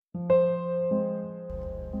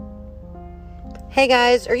Hey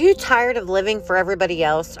guys, are you tired of living for everybody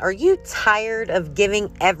else? Are you tired of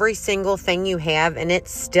giving every single thing you have and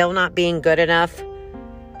it's still not being good enough?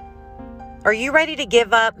 Are you ready to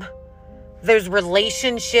give up those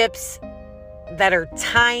relationships that are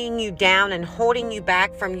tying you down and holding you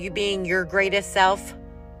back from you being your greatest self?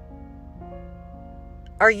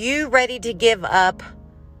 Are you ready to give up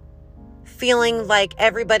feeling like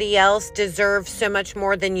everybody else deserves so much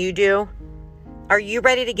more than you do? Are you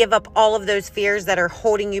ready to give up all of those fears that are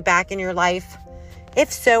holding you back in your life?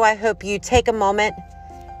 If so, I hope you take a moment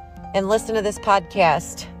and listen to this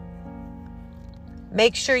podcast.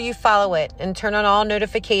 Make sure you follow it and turn on all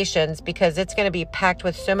notifications because it's going to be packed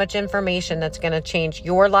with so much information that's going to change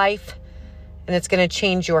your life and it's going to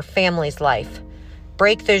change your family's life.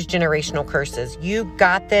 Break those generational curses. You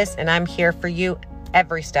got this, and I'm here for you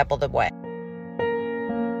every step of the way.